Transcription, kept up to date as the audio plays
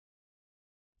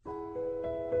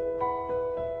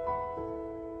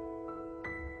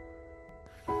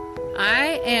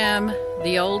I am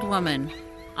the old woman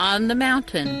on the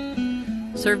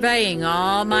mountain, surveying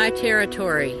all my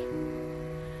territory.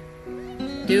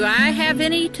 Do I have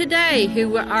any today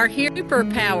who are here?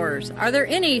 Superpowers. Are there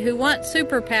any who want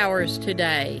superpowers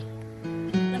today?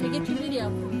 Let me get your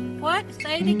video. What?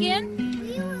 Say it again.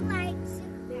 We would like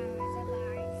superpowers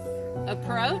of ours.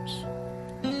 Approach.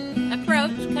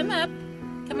 Approach. Come up.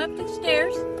 Come up the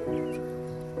stairs.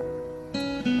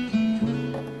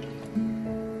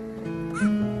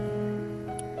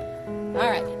 All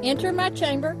right. Enter my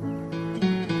chamber.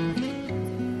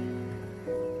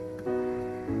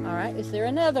 All right. Is there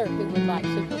another who would like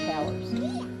superpowers?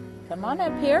 Yeah. Come on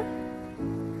up here.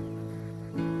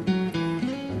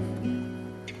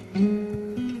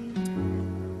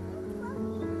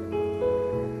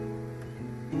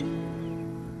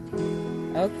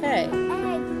 Okay.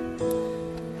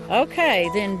 Okay,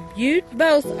 then you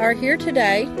both are here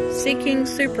today seeking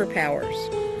superpowers.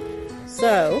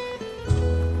 So,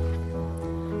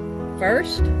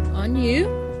 first, on you,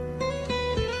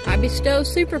 I bestow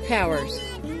superpowers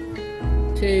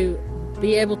to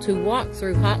be able to walk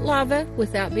through hot lava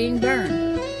without being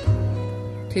burned,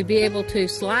 to be able to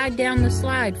slide down the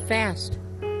slide fast,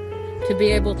 to be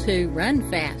able to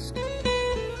run fast.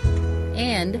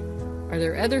 And are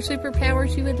there other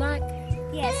superpowers you would like?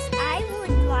 Yes, I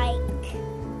would like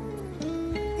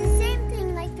the same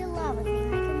thing like the lava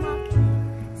thing. I can walk in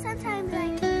it. Sometimes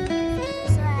I can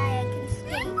so I can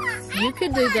skate. You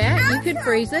could do that. You could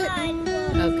freeze it.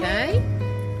 Okay.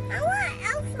 I want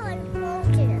Elsa and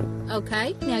Walter.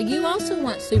 Okay. Now you also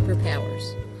want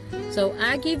superpowers. So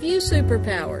I give you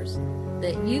superpowers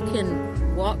that you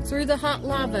can walk through the hot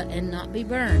lava and not be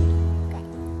burned.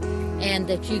 And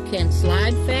that you can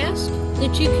slide fast,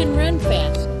 that you can run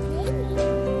fast,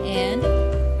 and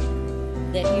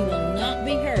that you will not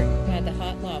be hurt by the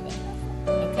hot lava.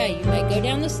 Okay, you may go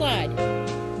down the slide.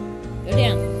 Go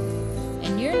down.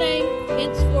 And your name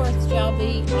henceforth shall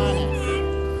be Anna.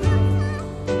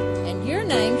 And your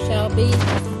name shall be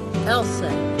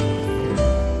Elsa.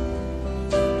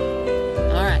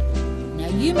 Alright, now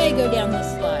you may go down the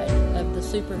slide of the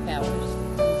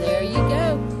superpowers. There you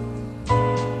go.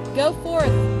 Go forth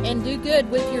and do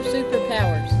good with your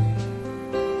superpowers.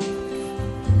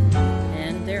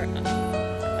 And they're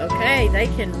okay, they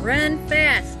can run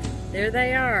fast. There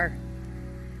they are.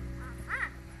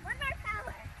 One more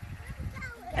power.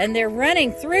 And they're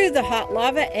running through the hot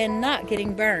lava and not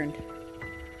getting burned.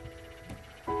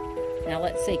 Now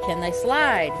let's see, can they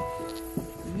slide?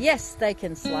 Yes, they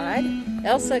can slide.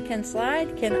 Elsa can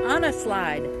slide. Can Anna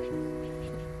slide?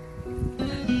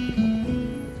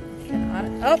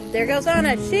 Oh, there goes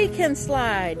Anna. She can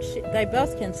slide. They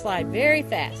both can slide very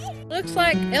fast. Looks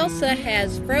like Elsa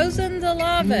has frozen the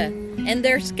lava, and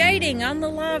they're skating on the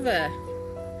lava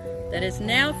that is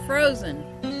now frozen.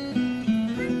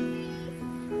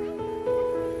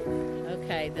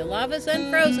 Okay, the lava's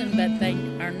unfrozen, but they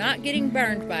are not getting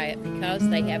burned by it because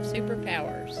they have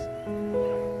superpowers.